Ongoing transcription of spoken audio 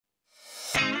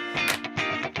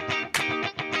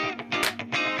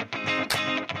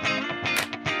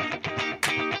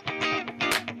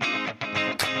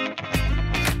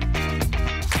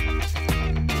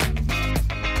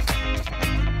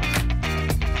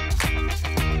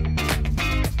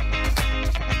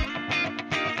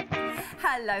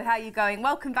Hello, how are you going?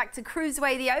 Welcome back to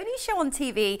CruiseAway, the only show on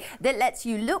TV that lets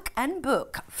you look and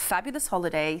book fabulous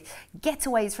holiday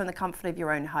getaways from the comfort of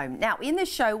your own home. Now, in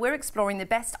this show, we're exploring the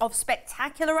best of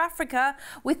spectacular Africa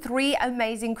with 3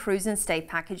 amazing cruise and stay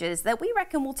packages that we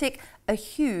reckon will tick a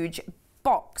huge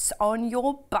box on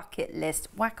your bucket list.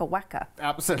 Wacka wacka.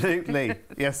 Absolutely.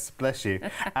 Yes, bless you.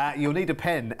 You'll need a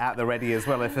pen at the ready as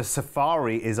well if a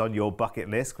safari is on your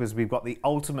bucket list, because we've got the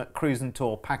ultimate cruise and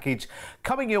tour package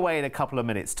coming your way in a couple of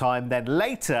minutes' time. Then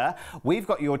later, we've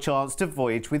got your chance to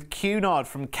voyage with Cunard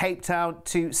from Cape Town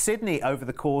to Sydney over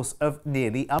the course of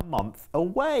nearly a month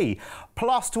away.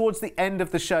 Plus, towards the end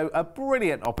of the show, a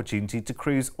brilliant opportunity to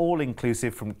cruise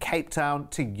all-inclusive from Cape Town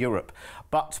to Europe.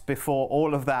 But before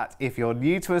all of that, if you're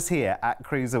new to us here at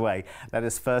CruiseAway, let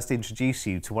us first introduce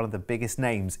you to one of the biggest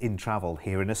names in travel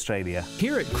here in Australia.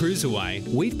 Here at CruiseAway,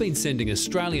 we've been sending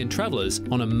Australian travellers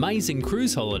on amazing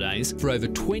cruise holidays for over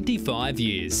 25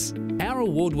 years. Our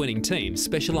award-winning team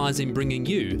specialise in bringing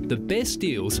you the best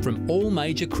deals from all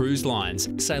major cruise lines,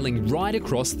 sailing right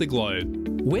across the globe.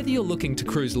 Whether you're looking to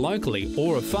cruise locally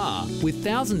or afar, with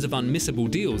thousands of unmissable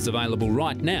deals available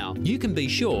right now, you can be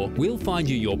sure we'll find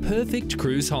you your perfect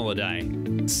cruise holiday.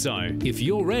 So, if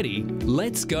you're ready,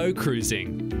 let's go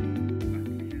cruising.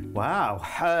 Wow,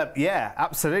 yeah,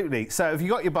 absolutely. So have you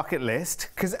got your bucket list?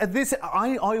 Because this,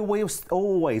 I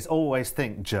always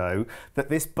think, Joe, that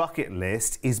this bucket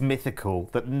list is mythical,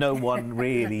 that no one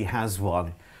really has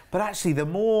one. But actually, the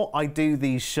more I do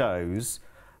these shows,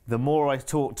 the more I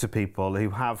talk to people who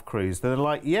have cruised, they're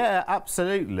like, yeah,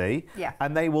 absolutely. Yeah.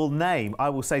 And they will name, I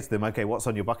will say to them, okay, what's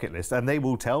on your bucket list? And they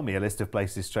will tell me a list of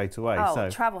places straight away. Oh, so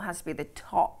travel has to be the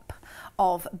top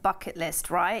of bucket list,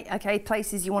 right? Okay,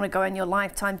 places you want to go in your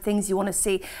lifetime, things you want to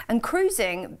see. And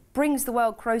cruising brings the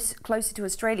world closer to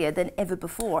Australia than ever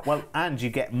before. Well, and you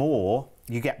get more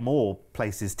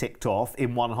places ticked off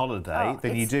in one holiday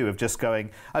than you do of just going,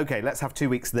 okay, let's have 2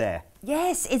 weeks there.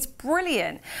 Yes, it's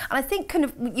brilliant. And I think kind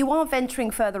of you are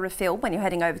venturing further afield when you're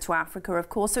heading over to Africa, of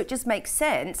course, so it just makes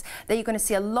sense that you're going to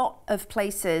see a lot of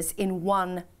places in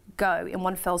one go, in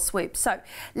one fell swoop. So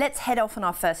let's head off on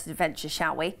our first adventure,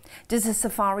 shall we? Does a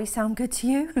safari sound good to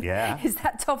you? Yeah. Is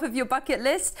that top of your bucket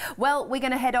list? Well, we're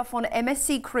going to head off on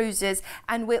MSC Cruises,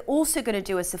 and we're also going to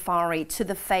do a safari to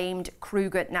the famed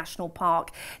Kruger National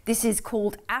Park. This is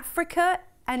called Africa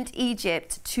and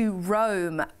Egypt to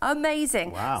Rome.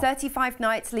 Amazing. Wow. 35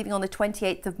 nights, leaving on the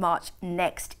 28th of March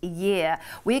next year.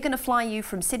 We're going to fly you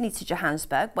from Sydney to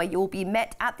Johannesburg, where you'll be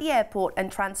met at the airport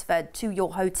and transferred to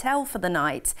your hotel for the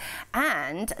night.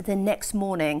 And the next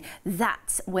morning,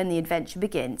 that's when the adventure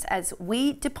begins, as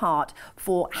we depart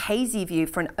for Hazy View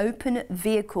for an open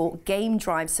vehicle game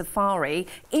drive safari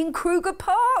in Kruger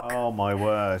Park. Oh my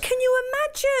word. Can you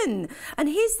imagine? And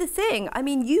here's the thing, I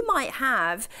mean, you might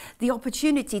have the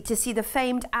opportunity to see the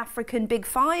famed African Big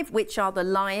Five, which are the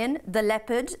lion, the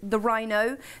leopard, the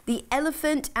rhino, the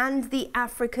elephant, and the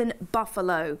African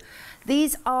buffalo.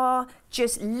 These are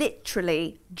just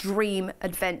literally dream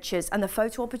adventures, and the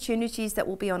photo opportunities that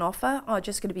will be on offer are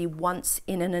just going to be once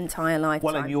in an entire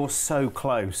lifetime. Well, and you're so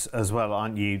close as well,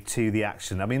 aren't you, to the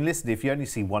action? I mean, listen, if you only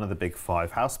see one of the big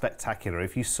five, how spectacular.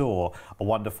 If you saw a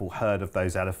wonderful herd of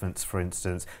those elephants, for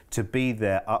instance, to be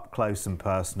there up close and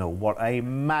personal, what a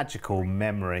magical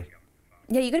memory.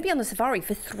 Yeah, you're going to be on the safari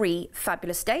for 3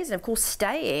 fabulous days, and of course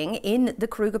staying in the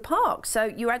Kruger Park. So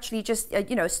you're actually just,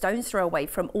 you know, a stone's throw away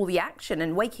from all the action,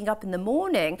 and waking up in the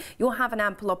morning, you'll have an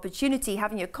ample opportunity,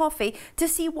 having your coffee, to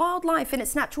see wildlife in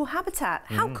its natural habitat.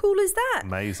 How cool is that?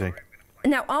 Amazing.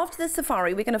 Now, after the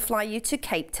safari, we're going to fly you to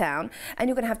Cape Town, and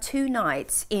you're going to have 2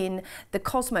 nights in the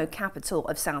Cosmo capital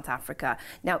of South Africa.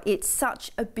 Now, it's such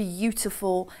a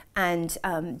beautiful and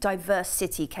diverse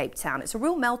city, Cape Town. It's a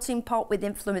real melting pot with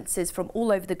influences from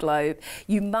all over the globe.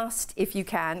 You must, if you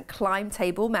can, climb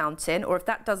Table Mountain, or if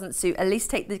that doesn't suit, at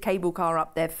least take the cable car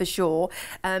up there for sure.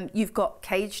 You've got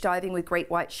cage diving with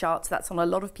great white sharks. That's on a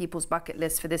lot of people's bucket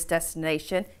list for this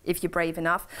destination, if you're brave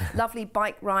enough. Lovely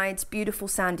bike rides, beautiful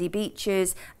sandy beaches,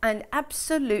 and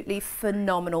absolutely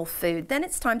phenomenal food. Then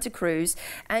it's time to cruise,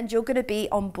 and you're going to be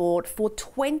on board for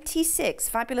 26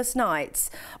 fabulous nights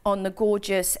on the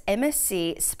gorgeous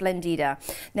MSC Splendida.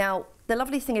 Now, the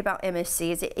lovely thing about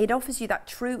MSC is it offers you that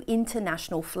true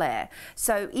international flair.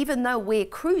 So even though we're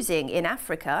cruising in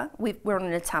Africa, we're on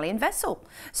an Italian vessel.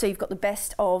 So you've got the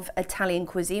best of Italian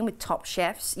cuisine with top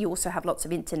chefs. You also have lots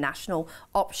of international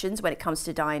options when it comes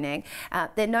to dining.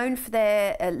 They're known for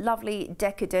their lovely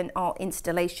decadent art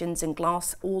installations and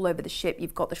glass all over the ship.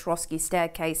 You've got the Swarovski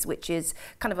staircase, which is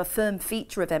kind of a firm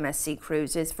feature of MSC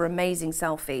cruises for amazing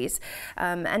selfies.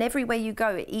 And everywhere you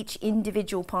go, each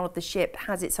individual part of the ship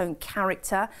has its own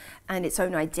character and its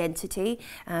own identity.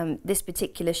 This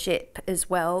particular ship as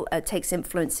well takes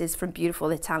influences from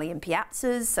beautiful Italian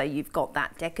piazzas, so you've got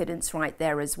that decadence right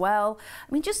there as well.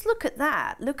 I mean, just look at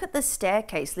that. Look at the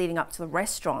staircase leading up to the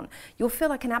restaurant. You'll feel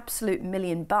like an absolute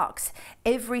 $1,000,000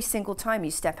 every single time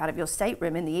you step out of your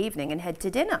stateroom in the evening and head to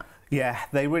dinner. Yeah,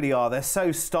 they really are. They're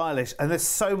so stylish and there's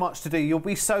so much to do. You'll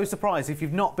be so surprised if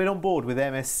you've not been on board with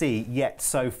MSC yet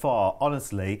so far.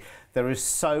 Honestly, there is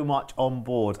so much on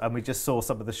board, and we just saw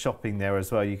some of the shopping there as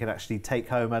well. You can actually take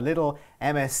home a little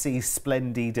MSC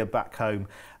Splendida back home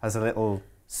as a little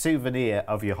souvenir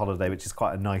of your holiday, which is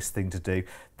quite a nice thing to do.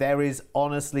 There is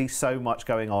honestly so much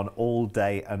going on all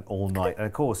day and all night. And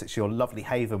of course, it's your lovely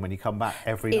haven when you come back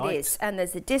every night. It is. And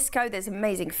there's the disco, there's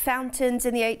amazing fountains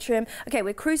in the atrium. Okay,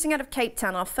 we're cruising out of Cape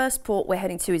Town. Our first port we're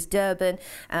heading to is Durban,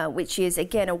 which is,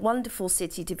 again, a wonderful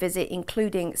city to visit,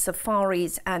 including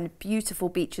safaris and beautiful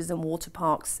beaches and water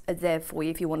parks are there for you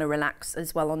if you want to relax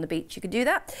as well on the beach. You can do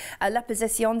that. La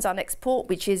Possession's our next port,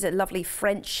 which is a lovely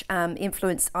French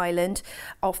influenced island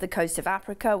off the coast of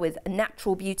Africa with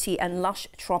natural beauty and lush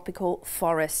tropical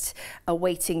forests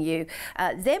awaiting you.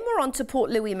 Then we're on to Port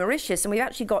Louis, Mauritius, and we've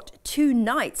actually got 2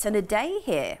 nights and a day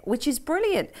here, which is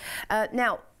brilliant.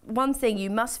 Now, one thing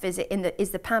you must visit is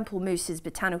the Pamplemousses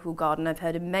Botanical Garden. I've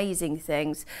heard amazing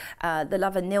things. The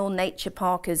Lavanil Nature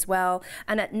Park as well.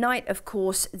 And at night, of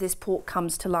course, this port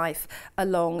comes to life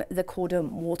along the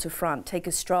Cordon waterfront. Take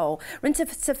a stroll. We're into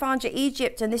Safaja,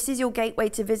 Egypt, and this is your gateway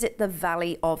to visit the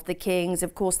Valley of the Kings.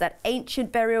 Of course, that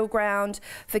ancient burial ground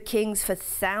for kings for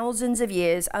thousands of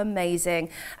years. Amazing.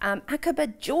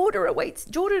 Aqaba,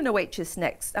 Jordan awaits us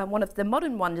next. One of the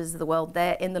modern wonders of the world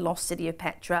there in the lost city of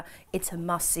Petra. It's a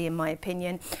must see, in my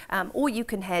opinion. Or you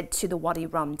can head to the Wadi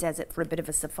Rum Desert for a bit of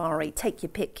a safari. Take your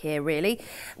pick here, really.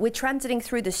 We're transiting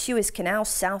through the Suez Canal,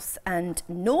 south and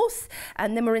north,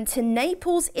 and then we're into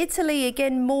Naples, Italy.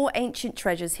 Again, more ancient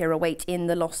treasures here await in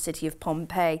the lost city of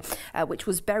Pompeii, which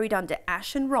was buried under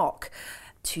ash and rock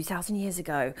 2,000 years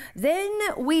ago. Then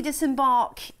we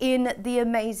disembark in the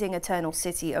amazing eternal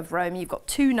city of Rome. You've got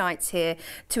 2 nights here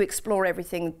to explore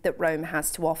everything that Rome has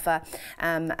to offer.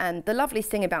 And the lovely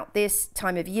thing about this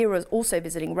time of year is also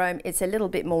visiting Rome, it's a little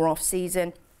bit more off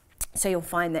season. So you'll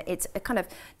find that it's a kind of,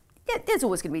 yeah, there's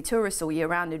always going to be tourists all year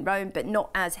round in Rome, but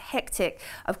not as hectic.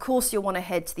 Of course, you'll want to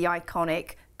head to the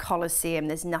iconic Colosseum.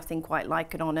 There's nothing quite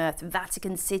like it on earth.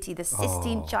 Vatican City, the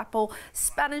Sistine Chapel,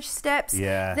 Spanish Steps.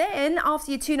 Yeah. Then,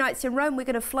 after your 2 nights in Rome, we're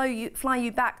going to fly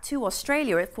you back to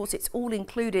Australia. Of course, it's all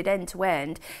included end to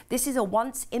end. This is a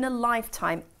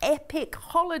once-in-a-lifetime epic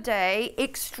holiday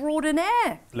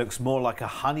extraordinaire. Looks more like a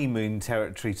honeymoon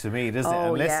territory to me, doesn't it?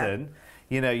 Oh, And listen,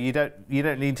 you know, you don't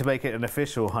need to make it an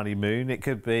official honeymoon. It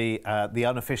could be the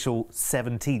unofficial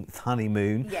 17th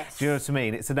honeymoon. Yes. Do you know what I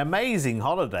mean? It's an amazing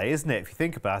holiday, isn't it? If you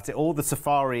think about it, all the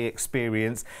safari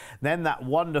experience, then that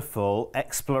wonderful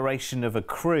exploration of a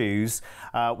cruise,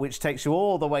 which takes you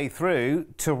all the way through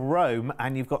to Rome,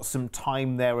 and you've got some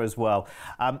time there as well.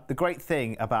 The great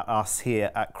thing about us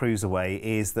here at CruiseAway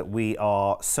is that we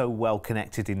are so well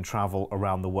connected in travel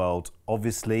around the world.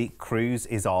 Obviously, cruise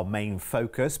is our main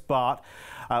focus, but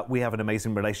we have an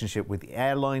amazing relationship with the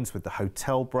airlines, with the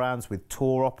hotel brands, with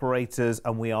tour operators,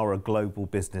 and we are a global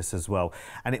business as well.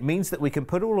 And it means that we can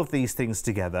put all of these things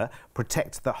together,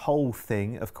 protect the whole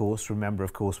thing, of course. Remember,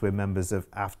 of course, we're members of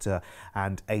AFTA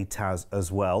and ATAS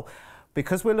as well.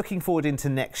 Because we're looking forward into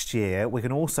next year, we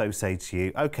can also say to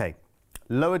you, OK,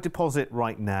 lower deposit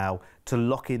right now to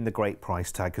lock in the great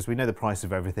price tag, because we know the price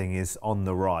of everything is on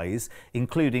the rise,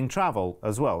 including travel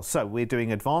as well. So we're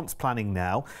doing advanced planning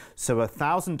now. So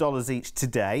 $1,000 each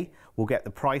today will get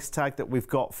the price tag that we've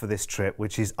got for this trip,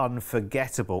 which is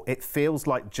unforgettable. It feels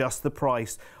like just the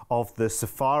price of the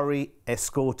safari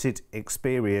escorted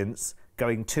experience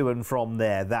going to and from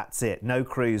there. That's it. No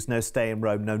cruise, no stay in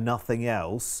Rome, no nothing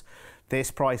else.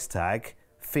 This price tag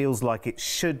feels like it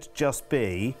should just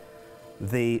be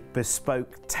the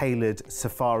bespoke tailored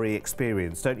safari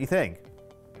experience, don't you think?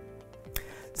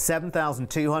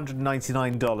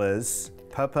 $7,299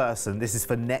 per person. This is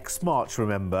for next March,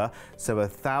 remember. So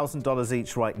 $1,000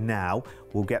 each right now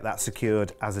will get that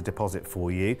secured as a deposit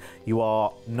for you. You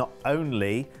are not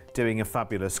only doing a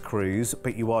fabulous cruise,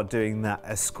 but you are doing that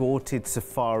escorted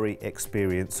safari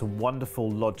experience, some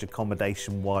wonderful lodge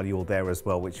accommodation while you're there as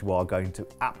well, which you are going to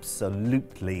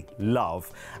absolutely love,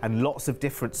 and lots of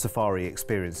different safari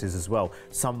experiences as well.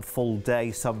 Some full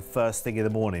day, some first thing in the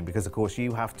morning, because of course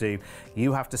you have to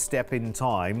step in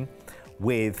time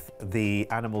with the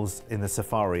animals in the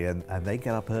safari, and they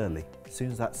get up early. As soon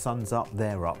as that sun's up,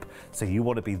 they're up. So you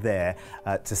want to be there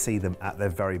to see them at their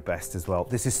very best as well.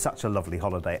 This is such a lovely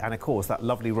holiday. And of course, that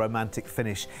lovely romantic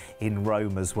finish in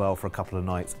Rome as well for a couple of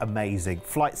nights. Amazing.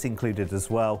 Flights included as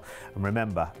well. And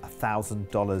remember,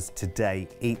 $1,000 today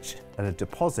each and a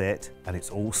deposit, and it's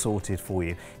all sorted for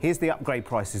you. Here's the upgrade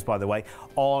prices, by the way,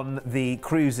 on the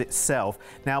cruise itself.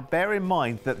 Now, bear in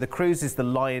mind that the cruise is the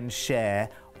lion's share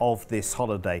of this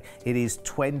holiday. It is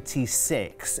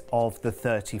 26 of the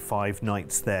 35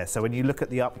 nights there. So when you look at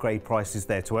the upgrade prices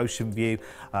there to ocean view,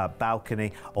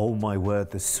 balcony, oh my word,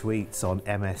 the suites on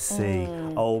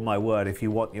MSC. Oh my word, if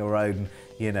you want your own,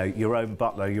 you know, your own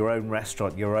butler, your own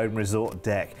restaurant, your own resort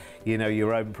deck, you know,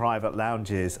 your own private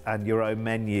lounges and your own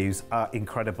menus are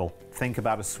incredible. Think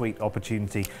about a sweet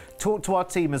opportunity. Talk to our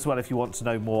team as well if you want to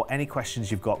know more. Any questions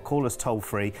you've got, call us toll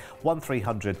free.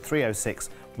 1300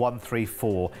 306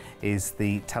 134 is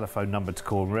the telephone number to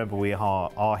call. Remember, we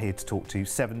are here to talk to you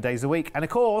 7 days a week. And of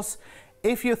course,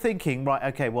 if you're thinking, right,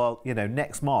 okay, well, you know,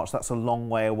 next March, that's a long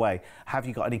way away. Have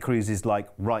you got any cruises like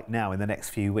right now in the next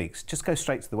few weeks? Just go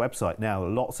straight to the website now.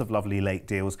 Lots of lovely late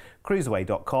deals.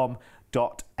 CruiseAway.com.au.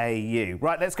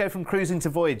 Right, let's go from cruising to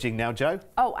voyaging now, Jo.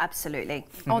 Oh, absolutely.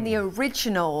 On the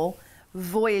original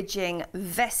voyaging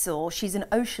vessel. She's an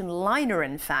ocean liner,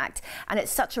 in fact, and it's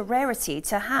such a rarity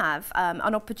to have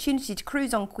an opportunity to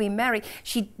cruise on Queen Mary.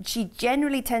 She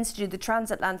generally tends to do the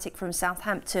transatlantic from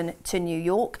Southampton to New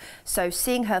York, so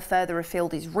seeing her further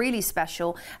afield is really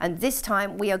special. And this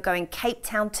time we are going Cape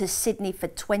Town to Sydney for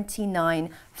 29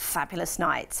 fabulous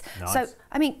nights. Nice. So,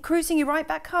 I mean, cruising you right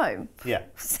back home. Yeah.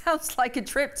 Sounds like a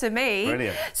trip to me.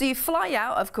 Brilliant. So you fly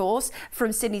out, of course,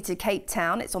 from Sydney to Cape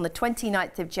Town. It's on the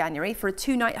 29th of January for a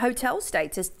 2-night hotel stay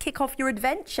to kick off your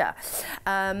adventure.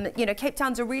 You know, Cape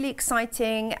Town's a really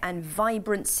exciting and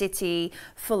vibrant city,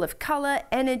 full of colour,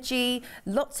 energy,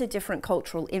 lots of different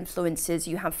cultural influences.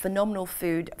 You have phenomenal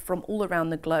food from all around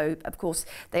the globe. Of course,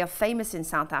 they are famous in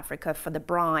South Africa for the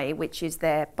braai, which is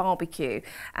their barbecue.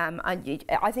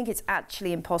 I think it's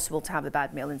actually impossible to have a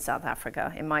bad meal in South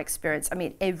Africa, in my experience. I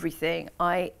mean, everything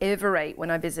I ever ate when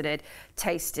I visited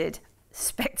tasted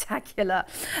spectacular.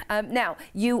 Now,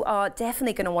 you are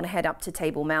definitely going to want to head up to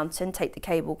Table Mountain, take the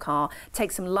cable car,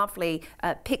 take some lovely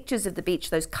pictures of the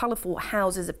beach, those colourful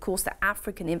houses, of course, the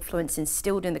African influence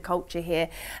instilled in the culture here.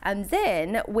 And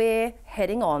then we're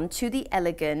heading on to the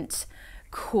elegant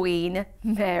Queen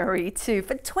Mary 2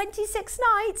 for 26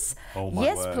 nights. Oh my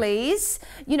yes, word. please.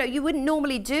 You know, you wouldn't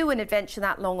normally do an adventure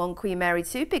that long on Queen Mary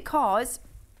 2 because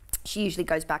she usually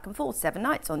goes back and forth 7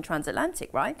 nights on transatlantic,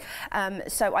 right?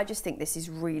 So I just think this is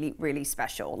really, really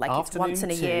special. Like Afternoon it's once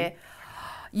in a tea. year.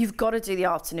 You've got to do the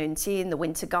afternoon tea in the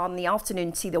Winter Garden. The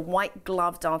afternoon tea, the white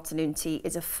gloved afternoon tea,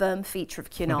 is a firm feature of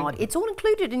Cunard. It's all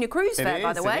included in your cruise fare,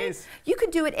 by the way. It is. You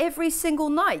could do it every single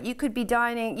night. You could be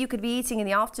dining, you could be eating in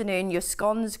the afternoon your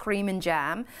scones, cream and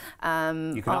jam.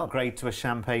 You can upgrade to a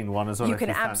champagne one as well. You if can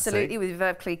you fancy. absolutely, with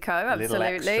Veuve Clicquot, little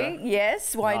absolutely. extra.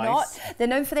 Yes, why Nice. not? They're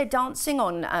known for their dancing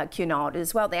on Cunard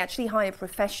as well. They actually hire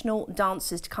professional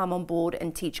dancers to come on board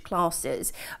and teach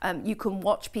classes. You can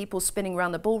watch people spinning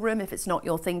around the ballroom if it's not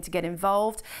your thing to get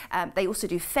involved. They also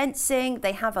do fencing.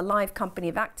 They have a live company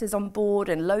of actors on board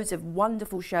and loads of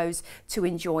wonderful shows to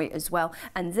enjoy as well.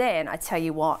 And then I tell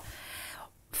you what,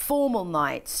 formal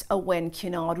nights are when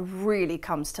Cunard really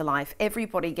comes to life.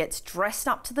 Everybody gets dressed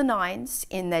up to the nines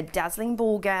in their dazzling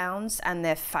ball gowns and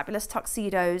their fabulous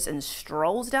tuxedos and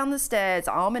strolls down the stairs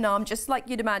arm in arm, just like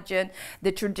you'd imagine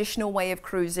the traditional way of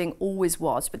cruising always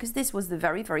was, because this was the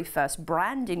very, very first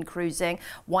brand in cruising,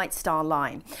 White Star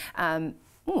Line.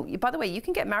 Ooh, by the way, you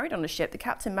can get married on a ship. The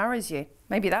captain marries you.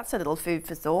 Maybe that's a little food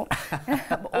for thought.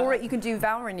 Or you can do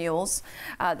vow renewals.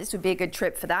 This would be a good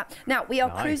trip for that. Now, we are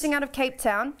Nice. cruising out of Cape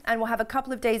Town, and we'll have a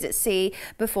couple of days at sea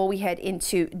before we head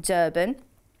into Durban.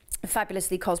 A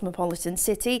fabulously cosmopolitan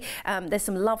city. There's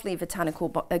some lovely botanical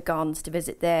gardens to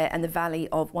visit there, and the Valley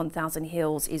of 1,000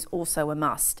 Hills is also a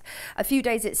must. A few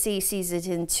days at sea sees it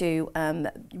into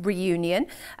Reunion,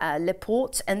 Le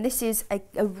Port, and this is a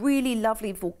really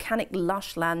lovely volcanic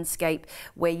lush landscape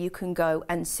where you can go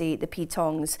and see the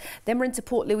Pitongs. Then we're into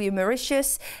Port Louis,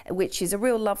 Mauritius, which is a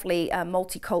real lovely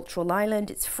multicultural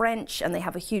island. It's French, and they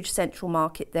have a huge central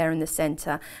market there in the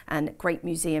centre and great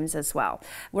museums as well.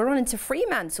 We're on into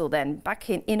Fremantle then, back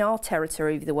in our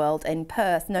territory of the world, in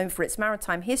Perth, known for its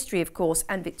maritime history, of course,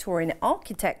 and Victorian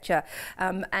architecture.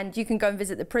 And you can go and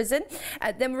visit the prison.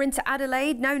 Then we're into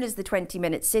Adelaide, known as the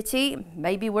 20-minute city.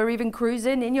 Maybe we're even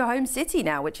cruising in your home city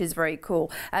now, which is very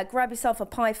cool. Grab yourself a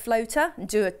pie floater and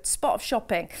do a spot of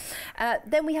shopping.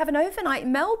 Then we have an overnight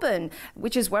in Melbourne,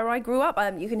 which is where I grew up.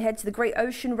 You can head to the Great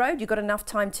Ocean Road. You've got enough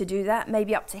time to do that.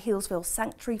 Maybe up to Hillsville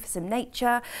Sanctuary for some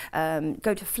nature.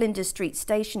 Go to Flinders Street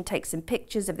Station, take some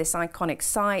pictures of this iconic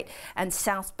site. And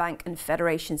South Bank and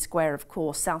Federation Square, of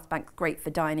course. South Bank, great for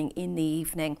dining in the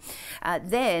evening.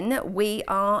 Then we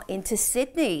are into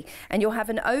Sydney, and you'll have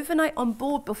an overnight on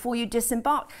board before you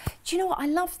disembark. Do you know what? I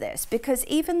love this, because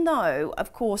even though,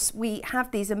 of course, we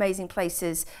have these amazing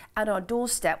places at our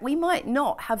doorstep, we might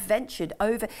not have ventured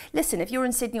over. Listen, if you're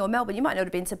in Sydney or Melbourne, you might not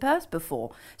have been to Perth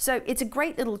before. So it's a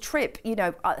great little trip, you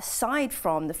know, aside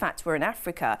from the fact we're in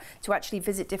Africa, to actually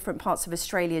visit different parts of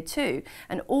Australia too.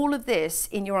 And all of this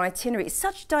in your itinerary. It's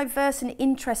such a diverse and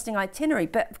interesting itinerary.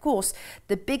 But of course,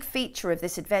 the big feature of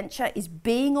this adventure is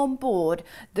being on board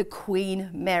the Queen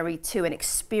Mary 2 and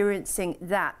experiencing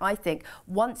that, I think,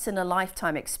 once in a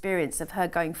lifetime experience of her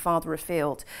going farther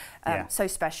afield. So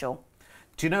special.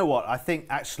 Do you know what? I think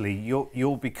actually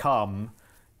you'll become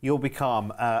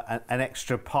an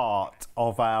extra part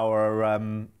of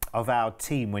our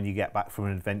team when you get back from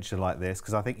an adventure like this,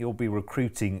 because I think you'll be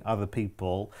recruiting other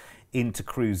people into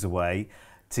CruiseAway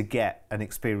to get an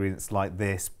experience like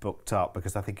this booked up,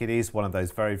 because I think it is one of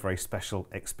those very, very special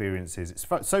experiences. It's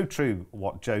so true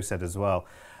what Joe said as well.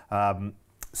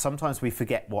 Sometimes we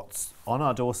forget what's on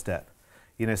our doorstep.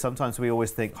 You know, sometimes we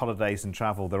always think holidays and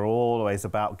travel, they're always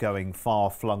about going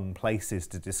far-flung places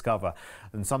to discover.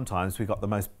 And sometimes we've got the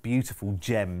most beautiful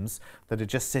gems that are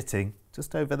just sitting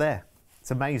just over there. It's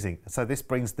amazing. So this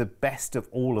brings the best of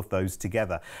all of those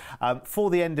together for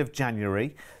the end of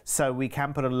January. So we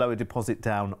can put a lower deposit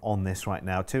down on this right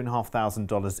now,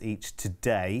 $2,500 each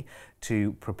today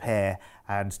to prepare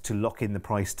and to lock in the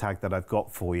price tag that I've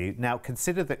got for you. Now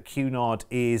consider that Cunard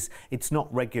it's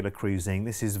not regular cruising,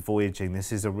 this is voyaging,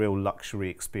 this is a real luxury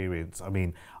experience. I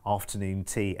mean, afternoon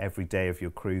tea every day of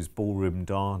your cruise, ballroom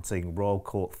dancing, Royal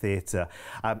Court Theatre.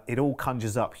 It all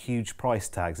conjures up huge price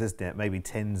tags, doesn't it? Maybe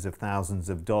tens of thousands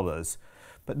of dollars.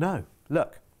 But no,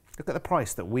 look at the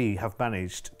price that we have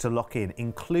managed to lock in,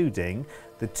 including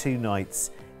the 2 nights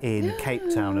in Cape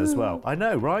Town as well. I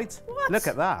know, right? What? Look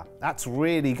at that. That's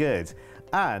really good.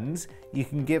 And you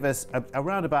can give us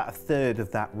around about a third of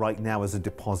that right now as a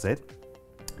deposit,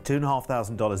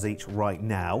 $2,500 each right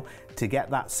now to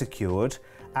get that secured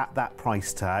at that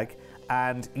price tag.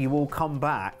 And you will come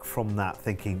back from that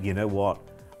thinking, you know what?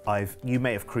 You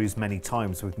may have cruised many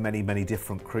times with many, many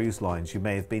different cruise lines. You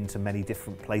may have been to many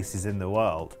different places in the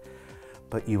world,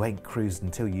 but you ain't cruised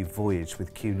until you've voyaged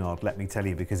with Cunard, let me tell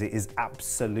you, because it is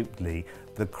absolutely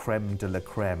the creme de la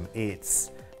creme.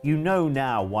 You know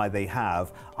now why they have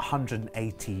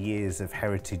 180 years of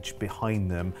heritage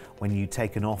behind them when you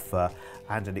take an offer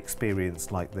and an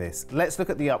experience like this. Let's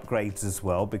look at the upgrades as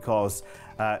well, because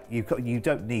you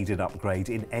don't need an upgrade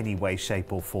in any way,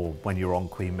 shape or form when you're on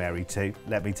Queen Mary 2.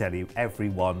 Let me tell you,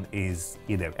 everyone is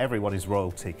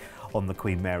royalty on the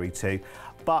Queen Mary 2.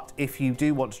 But if you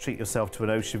do want to treat yourself to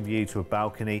an ocean view, to a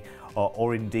balcony,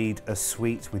 or indeed a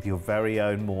suite with your very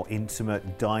own more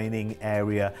intimate dining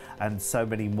area and so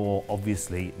many more,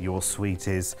 obviously your suite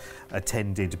is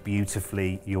attended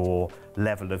beautifully, your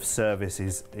level of service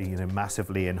is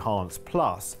massively enhanced.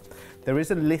 Plus, there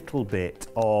is a little bit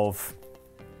of,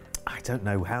 I don't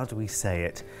know, how do we say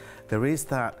it? There is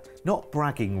that, not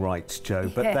bragging rights,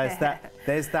 Joe, but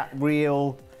there's that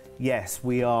real, yes,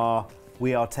 we are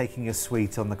taking a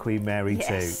suite on the Queen Mary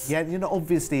 2. Yeah,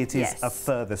 obviously it is a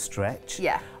further stretch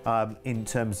in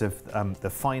terms of the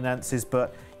finances,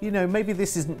 but maybe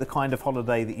this isn't the kind of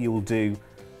holiday that you'll do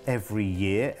every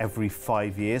year, every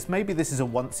 5 years. Maybe this is a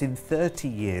once in 30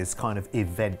 years kind of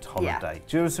event holiday.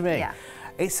 Do you know what I mean? Yeah.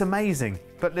 It's amazing.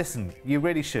 But listen, you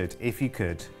really should, if you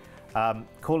could.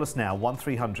 Call us now,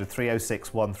 1300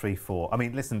 306 134. I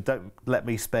mean, listen, don't let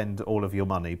me spend all of your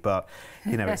money, but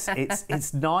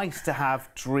it's nice to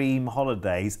have dream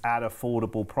holidays at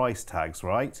affordable price tags,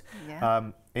 right?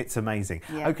 Yeah. It's amazing.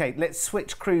 Yeah. Okay, let's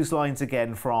switch cruise lines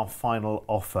again for our final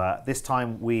offer. This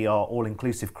time we are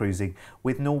all-inclusive cruising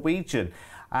with Norwegian.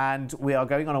 And we are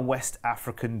going on a West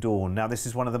African dawn. Now, this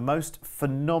is one of the most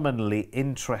phenomenally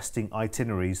interesting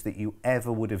itineraries that you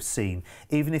ever would have seen.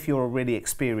 Even if you're a really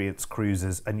experienced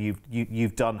cruisers and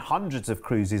you've done hundreds of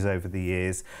cruises over the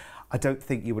years, I don't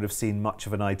think you would have seen much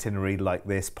of an itinerary like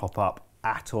this pop up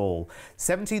at all.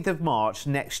 17th of March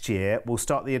next year, we'll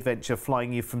start the adventure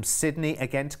flying you from Sydney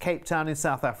again to Cape Town in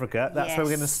South Africa. That's where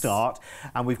we're going to start.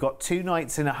 And we've got 2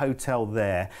 nights in a hotel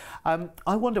there.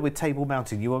 I wonder with Table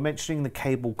Mountain, you were mentioning the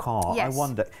cable car. Yes. I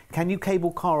wonder, can you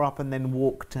cable car up and then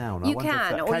walk down? You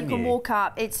can, or you can walk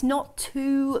up. It's not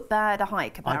too bad a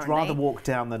hike, apparently. I'd rather walk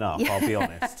down than up, I'll be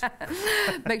honest.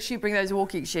 Make sure you bring those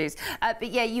walking shoes.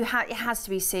 But yeah, it has to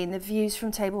be seen. The views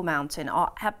from Table Mountain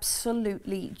are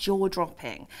absolutely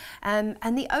jaw-dropping.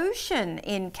 And the ocean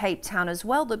in Cape Town as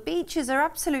well. The beaches are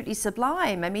absolutely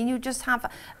sublime. I mean, you just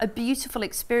have a beautiful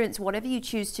experience, whatever you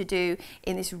choose to do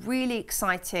in this really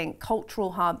exciting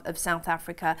cultural hub of South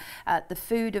Africa. The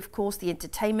food, of course, the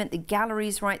entertainment, the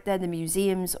galleries right there, the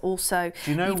museums also.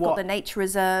 Do you know You've got the nature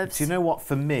reserves. Do you know what,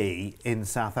 for me, in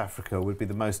South Africa would be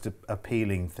the most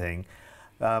appealing thing?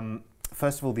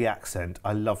 First of all, the accent.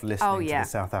 I love listening to the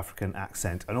South African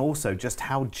accent, and also just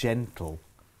how gentle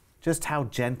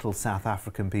South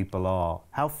African people are,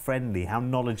 how friendly, how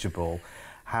knowledgeable,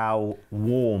 how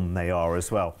warm they are as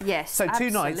well. Yes, so 2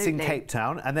 absolutely. nights in Cape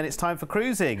Town, and then it's time for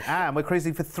cruising. And we're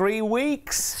cruising for 3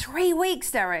 weeks. 3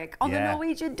 weeks, Derek, on the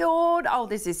Norwegian Dawn. Oh,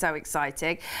 this is so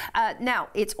exciting. Now,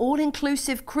 it's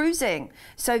all-inclusive cruising.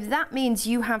 So that means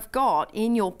you have got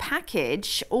in your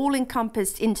package, all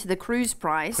encompassed into the cruise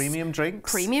price. Premium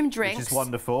drinks. Premium drinks. Which is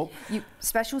wonderful.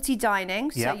 Specialty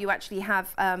dining. So you actually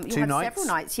have, several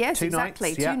nights. Yes, 2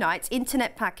 exactly. nights, 2 nights.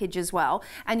 Internet package as well.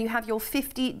 And you have your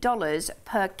 $50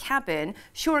 per cabin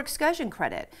shore excursion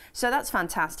credit. So that's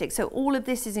fantastic. So all of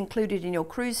this is included in your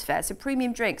cruise fare. So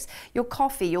premium drinks, your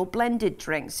coffee, your blended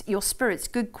drinks, your spirits,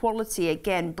 good quality,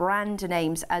 again, brand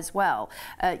names as well,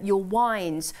 your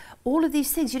wines, all of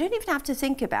these things you don't even have to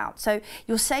think about. So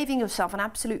you're saving yourself an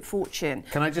absolute fortune.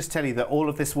 Can I just tell you that all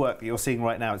of this work that you're seeing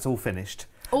right now, it's all finished.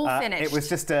 All finished. It was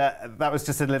just that was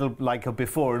just a little like a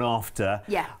before and after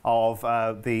of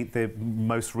the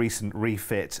most recent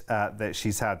refit that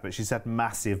she's had, but she's had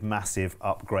massive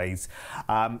upgrades.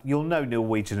 You'll know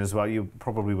Norwegian as well. You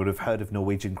probably would have heard of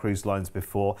Norwegian Cruise Lines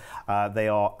before. They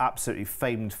are absolutely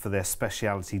famed for their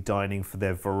specialty dining, for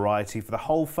their variety, for the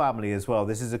whole family as well.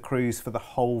 This is a cruise for the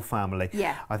whole family.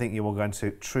 Yeah. I think you are going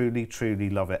to truly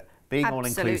love it. Being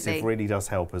all-inclusive really does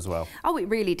help as well. Oh, it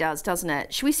really does, doesn't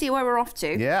it? Should we see where we're off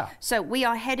to? Yeah. So we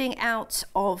are heading out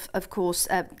of course,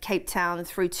 Cape Town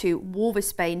through to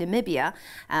Walvis Bay, Namibia,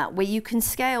 where you can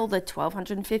scale the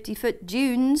 1,250-foot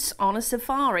dunes on a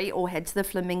safari or head to the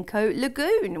Flamenco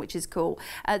Lagoon, which is cool.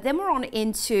 Then we're on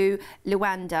into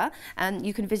Luanda, and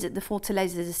you can visit the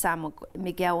Fortaleza de San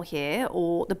Miguel here,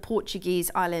 or the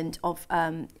Portuguese island of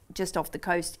just off the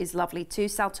coast is lovely too.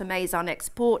 Sao Tome is our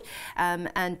next port,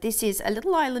 and this is a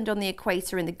little island on the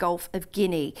equator in the Gulf of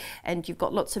Guinea, and you've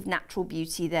got lots of natural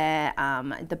beauty there.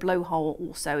 The blowhole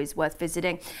also is worth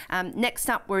visiting. Next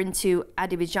up, we're into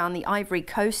Abidjan, the Ivory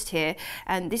Coast here,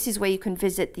 and this is where you can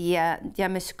visit the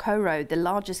Yamoussoukro, the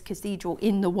largest cathedral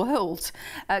in the world.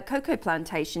 Cocoa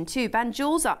plantation too.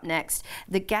 Banjul's up next.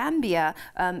 The Gambia,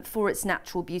 for its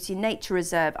natural beauty. Nature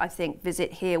reserve, I think,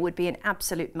 visit here would be an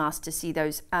absolute must to see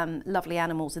those lovely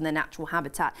animals in their natural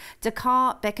habitat.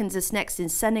 Dakar beckons us next in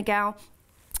Senegal,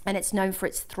 and it's known for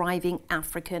its thriving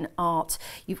African art.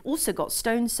 You've also got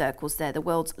stone circles there, the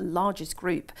world's largest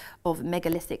group of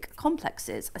megalithic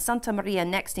complexes. Santa Maria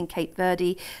next in Cape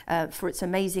Verde for its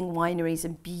amazing wineries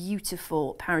and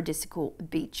beautiful paradisical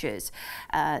beaches.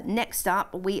 Next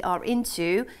up, we are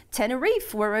into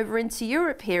Tenerife. We're over into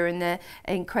Europe here in the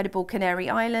incredible Canary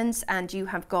Islands, and you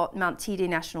have got Mount Teide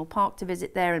National Park to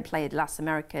visit there, and Playa de las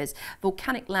Americas.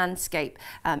 Volcanic landscape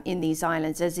in these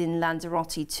islands, as in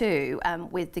Lanzarote too,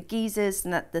 with the geysers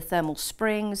and the thermal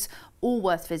springs, all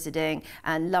worth visiting,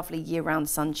 and lovely year-round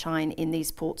sunshine in these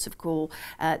ports of call.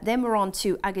 Then we're on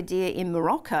to Agadir in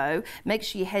Morocco. Make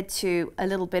sure you head to a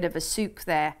little bit of a souk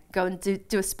there. Go and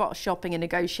do a spot of shopping and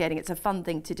negotiating. It's a fun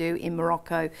thing to do in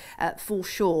Morocco for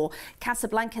sure.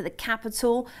 Casablanca, the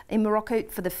capital in Morocco,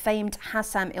 for the famed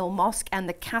Hassan Il Mosque and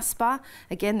the Casbah.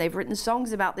 Again, they've written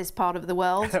songs about this part of the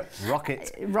world.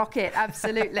 Rocket. Rocket,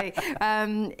 absolutely.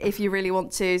 If you really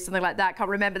want to, something like that. Can't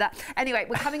remember that. Anyway,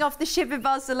 we're coming off the ship in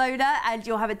Barcelona, and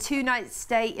you'll have a 2-night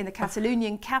stay in the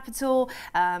Catalonian capital,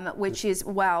 which is,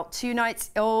 wow, 2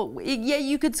 nights. Oh, yeah,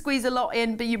 you could squeeze a lot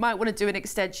in, but you might want to do an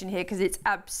extension here because it's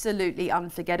absolutely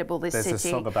unforgettable, this city. There's a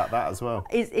song about that as well.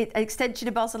 Is it an extension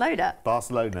of Barcelona?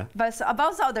 Barcelona.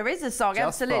 Barcelona, there is a song,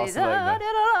 Just absolutely. Barcelona.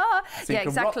 So yeah,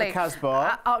 exactly. Rock the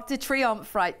Casbah. Arc de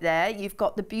Triomphe right there. You've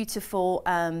got the beautiful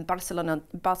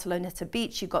Barceloneta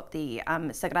beach. You've got the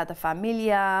Sagrada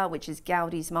Familia, which is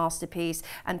Gaudi's masterpiece,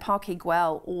 and Parque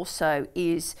Güell also also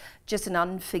is just an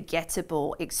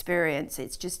unforgettable experience.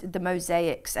 It's just the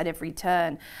mosaics at every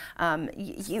turn.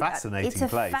 Fascinating It's a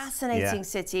place. fascinating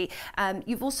city.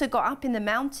 You've also got up in the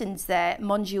mountains there,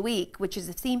 Montjuic, which is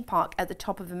a theme park at the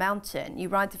top of a mountain. You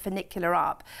ride the funicular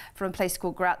up from a place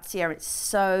called Gracia. It's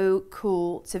so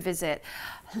cool to visit.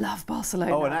 Love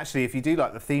Barcelona. Oh, and actually, if you do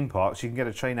like the theme parks, you can get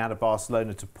a train out of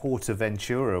Barcelona to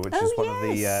Portaventura, which is one of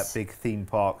the big theme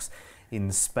parks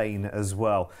in Spain as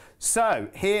well. So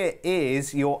here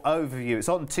is your overview. It's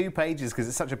on 2 pages because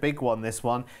it's such a big one, this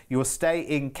one. You'll stay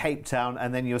in Cape Town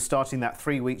and then you're starting that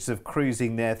 3 weeks of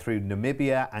cruising there through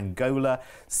Namibia, Angola,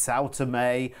 Sao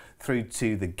Tome, through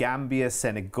to the Gambia,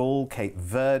 Senegal, Cape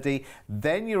Verde.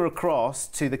 Then you're across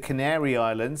to the Canary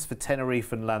Islands for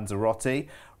Tenerife and Lanzarote,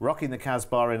 rocking the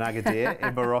Casbah in Agadir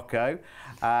in Morocco,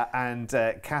 and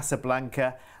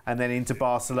Casablanca, and then into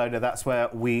Barcelona. That's where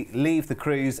we leave the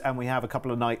cruise and we have a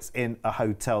couple of nights in a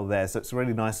hotel there. So it's a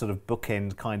really nice sort of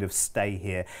bookend kind of stay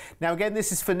here. Now, again,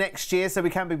 this is for next year, so we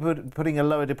can be putting a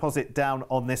lower deposit down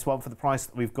on this one for the price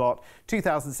that we've got.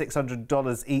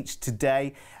 $2,600 each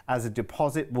today as a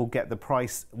deposit. We'll get the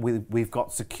price we've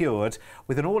got secured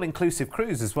with an all-inclusive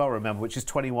cruise as well, remember, which is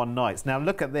 21 nights. Now,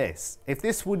 look at this. If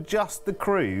this were just the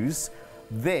cruise,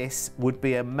 this would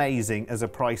be amazing as a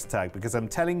price tag, because I'm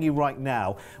telling you right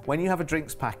now, when you have a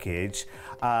drinks package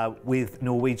with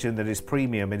Norwegian that is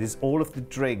premium, it is all of the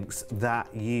drinks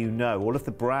that you know, all of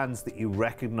the brands that you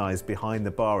recognise behind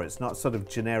the bar. It's not sort of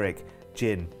generic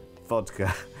gin,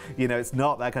 vodka. You know, it's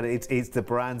not that kind of, it's the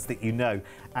brands that you know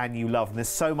and you love. And there's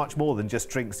so much more than just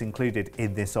drinks included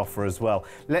in this offer as well.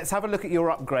 Let's have a look at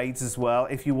your upgrades as well.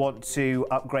 If you want to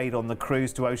upgrade on the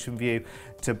cruise to Ocean View,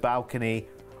 to balcony,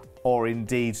 or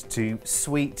indeed to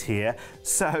suite here.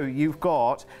 So you've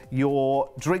got your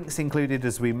drinks included,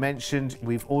 as we mentioned.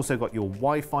 We've also got your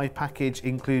Wi-Fi package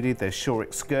included. There's Shore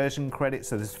Excursion credit,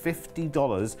 so there's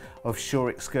 $50 of Shore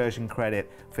Excursion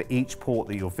credit for each port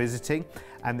that you're visiting.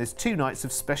 And there's 2 nights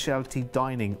of specialty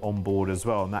dining on board as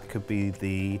well, and that could be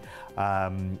the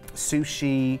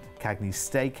sushi, Cagney's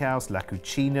Steakhouse, La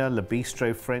Cucina, Le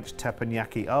Bistro French,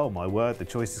 teppanyaki. Oh my word, the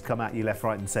choices come at you left,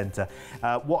 right and centre.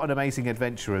 What an amazing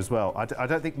adventure as well. I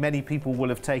don't think many people will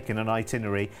have taken an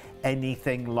itinerary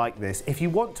anything like this. If you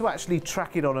want to actually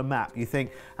track it on a map, you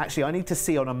think, actually I need to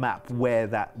see on a map where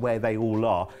they all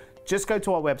are, just go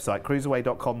to our website,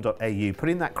 cruiseaway.com.au, put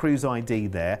in that cruise ID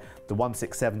there, the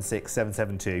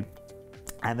 1676772,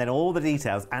 and then all the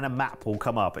details and a map will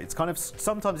come up. It's kind of,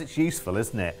 sometimes it's useful,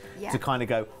 isn't it? Yeah. To kind of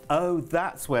go, oh,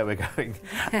 that's where we're going.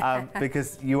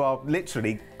 Because you are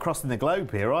literally crossing the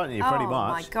globe here, aren't you, pretty much?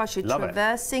 Oh my gosh, you're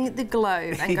traversing the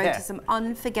globe and going to some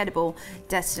unforgettable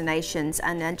destinations,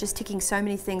 and just ticking so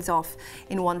many things off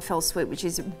in one fell swoop, which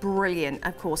is brilliant.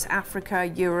 Of course,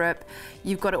 Africa, Europe,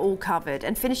 you've got it all covered.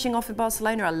 And finishing off in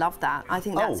Barcelona, I love that. I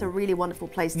think that's a really wonderful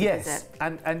place to visit.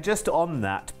 Yes, and just on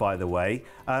that, by the way,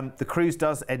 the cruise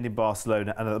does end in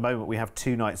Barcelona, and at the moment we have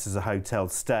 2 nights as a hotel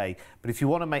stay. But if you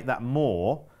want to make that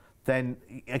more, then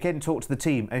again, talk to the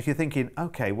team. And if you're thinking,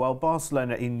 okay, well,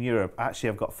 Barcelona in Europe, actually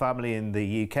I've got family in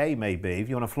the UK maybe. If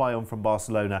you want to fly on from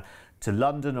Barcelona to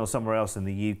London or somewhere else in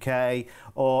the UK,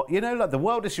 or, you know, like, the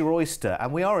world is your oyster,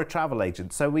 and we are a travel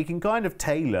agent, so we can kind of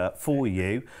tailor for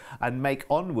you and make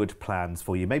onward plans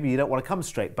for you. Maybe you don't want to come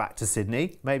straight back to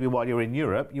Sydney. Maybe while you're in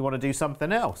Europe, you want to do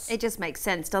something else. It just makes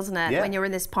sense, doesn't it? Yeah. When you're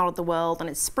in this part of the world and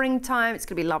it's springtime, it's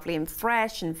going to be lovely and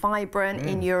fresh and vibrant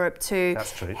in Europe too.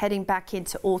 That's true. Heading back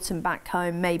into autumn back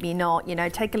home, maybe not. You know,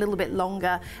 take a little bit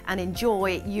longer and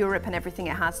enjoy Europe and everything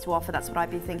it has to offer. That's what I'd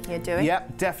be thinking of doing.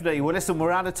 Yep, definitely. Well, listen, we're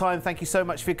out of time. Thank you so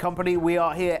much for your company. We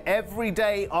are here every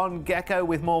day on Gecko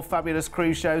with more fabulous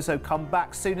cruise shows, so come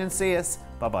back soon and see us.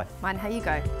 Bye-bye. Mind how you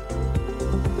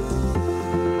go.